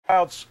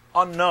Pilots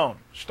unknown,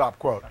 stop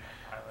quote.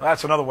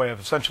 That's another way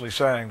of essentially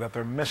saying that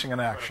they're missing in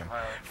action.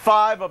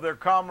 5 of their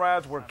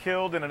comrades were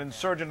killed in an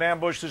insurgent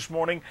ambush this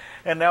morning,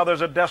 and now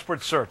there's a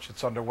desperate search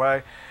that's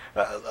underway.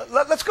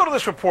 Let's go to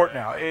this report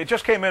now. It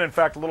just came in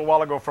fact, a little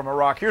while ago from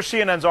Iraq. Here's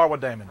CNN's Arwa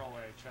Damon.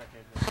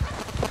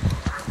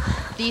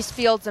 These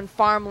fields and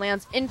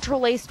farmlands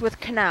interlaced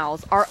with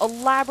canals are a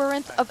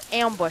labyrinth of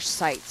ambush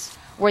sites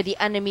where the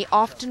enemy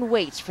often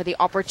waits for the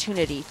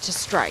opportunity to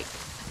strike.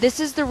 This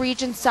is the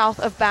region south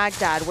of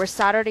Baghdad where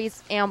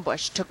Saturday's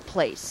ambush took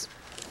place.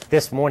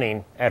 This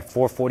morning at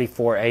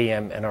 4:44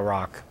 a.m. in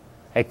Iraq,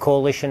 a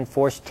coalition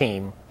force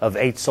team of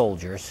 8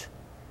 soldiers,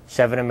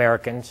 7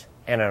 Americans,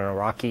 and an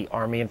Iraqi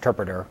army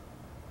interpreter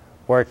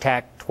were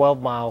attacked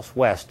 12 miles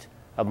west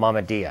of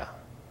Mahmudiyah.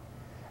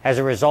 As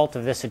a result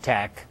of this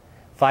attack,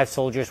 5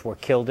 soldiers were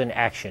killed in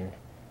action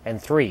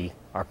and 3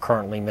 are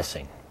currently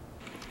missing.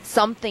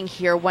 Something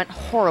here went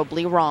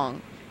horribly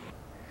wrong.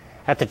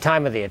 At the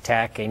time of the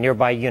attack, a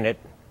nearby unit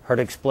heard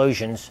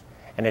explosions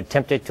and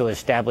attempted to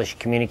establish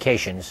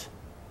communications,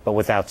 but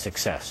without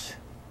success.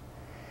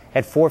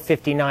 At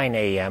 4:59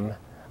 a.m.,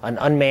 an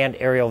unmanned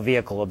aerial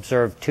vehicle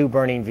observed 2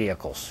 burning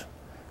vehicles.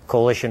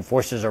 Coalition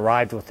forces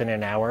arrived within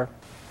an hour,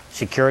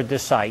 secured the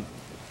site,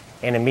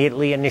 and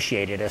immediately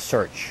initiated a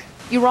search.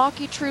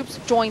 Iraqi troops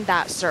joined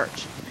that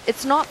search.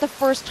 It's not the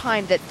first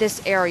time that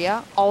this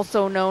area,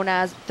 also known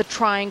as the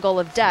Triangle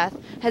of Death,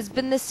 has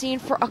been the scene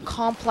for a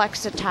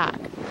complex attack.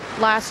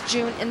 Last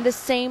June, in the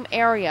same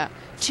area,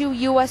 2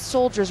 U.S.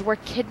 soldiers were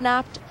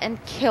kidnapped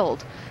and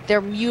killed,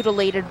 their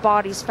mutilated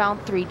bodies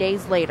found 3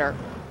 days later.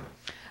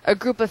 A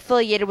group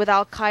affiliated with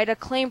al-Qaeda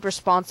claimed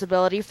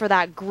responsibility for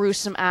that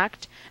gruesome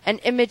act, and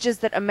images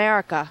that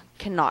America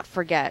cannot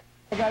forget.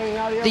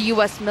 The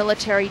U.S.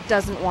 military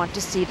doesn't want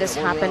to see this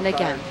happen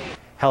again.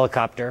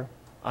 Helicopter,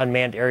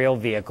 unmanned aerial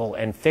vehicle,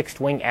 and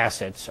fixed-wing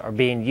assets are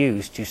being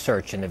used to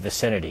search in the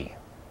vicinity.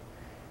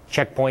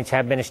 Checkpoints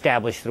have been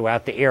established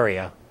throughout the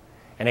area,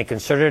 and a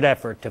concerted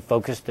effort to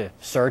focus the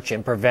search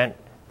and prevent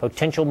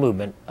potential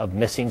movement of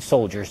missing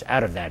soldiers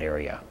out of that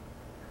area.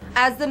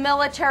 As the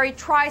military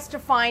tries to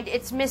find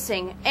its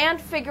missing and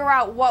figure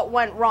out what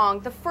went wrong,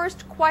 the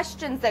first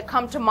questions that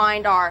come to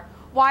mind are,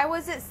 why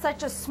was it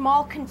such a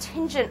small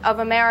contingent of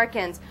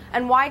Americans,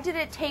 and why did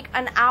it take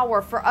an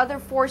hour for other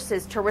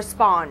forces to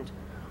respond?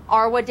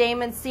 Arwa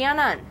Damon,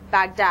 CNN,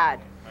 Baghdad.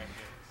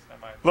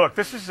 Look,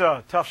 this is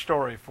a tough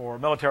story for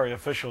military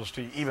officials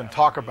to even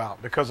talk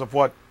about because of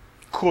what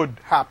could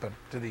happen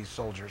to these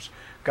soldiers,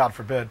 God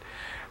forbid.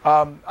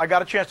 I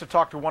got a chance to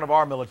talk to one of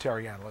our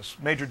military analysts.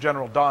 Major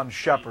General Don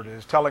Shepard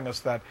is telling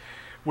us that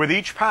with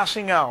each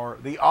passing hour,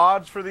 the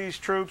odds for these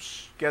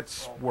troops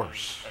gets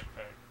worse.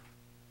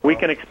 We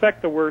can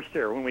expect the worst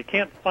here. When we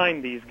can't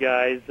find these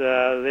guys,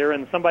 they're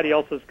in somebody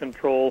else's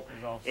control,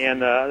 and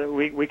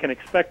we can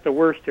expect the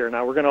worst here.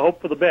 Now, we're going to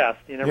hope for the best.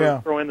 You never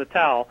throw in the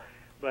towel.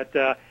 But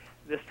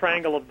this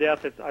Triangle of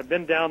Death, I've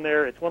been down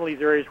there. It's one of these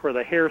areas where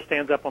the hair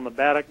stands up on the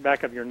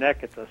back of your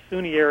neck. It's a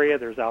Sunni area.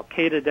 There's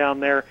al-Qaeda down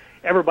there.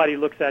 Everybody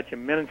looks at you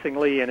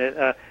menacingly, and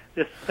it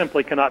this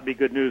simply cannot be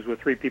good news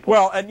with 3 people.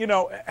 Well, and, you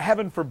know,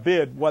 heaven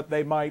forbid what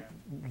they might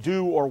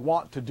do or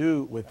want to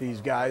do with these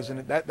guys,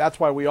 and that's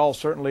why we all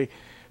certainly,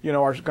 you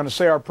know, are going to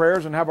say our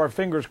prayers and have our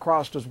fingers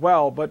crossed as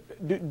well. But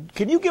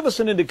can you give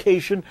us an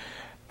indication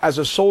as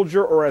a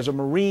soldier or as a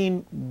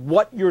Marine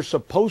what you're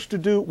supposed to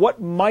do?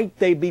 What might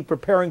they be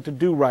preparing to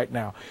do right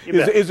now?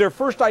 Is their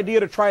first idea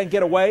to try and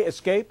get away,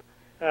 escape?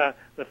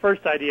 The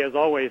first idea is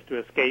always to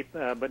escape,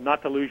 but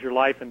not to lose your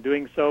life in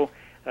doing so.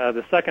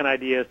 The second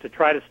idea is to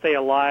try to stay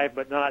alive,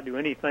 but not do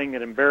anything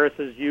that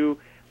embarrasses you,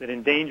 that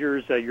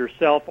endangers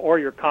yourself or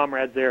your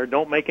comrades there.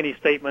 Don't make any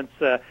statements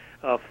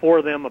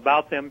for them,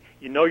 about them.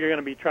 You know they're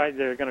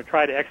going to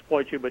try to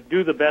exploit you, but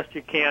do the best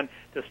you can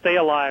to stay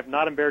alive,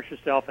 not embarrass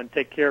yourself, and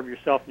take care of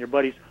yourself and your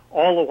buddies,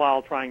 all the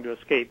while trying to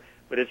escape.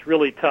 But it's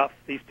really tough.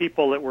 These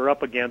people that we're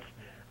up against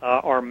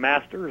are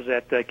masters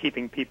at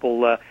keeping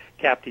people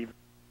captive.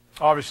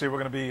 Obviously, we're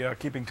going to be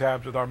keeping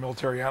tabs with our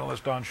military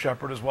analyst, Don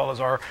Shepard, as well as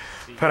our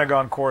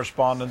Pentagon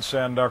correspondents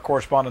and our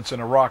correspondents in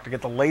Iraq to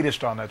get the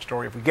latest on that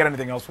story. If we get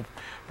anything else, we'll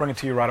bring it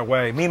to you right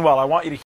away. Meanwhile, I want you to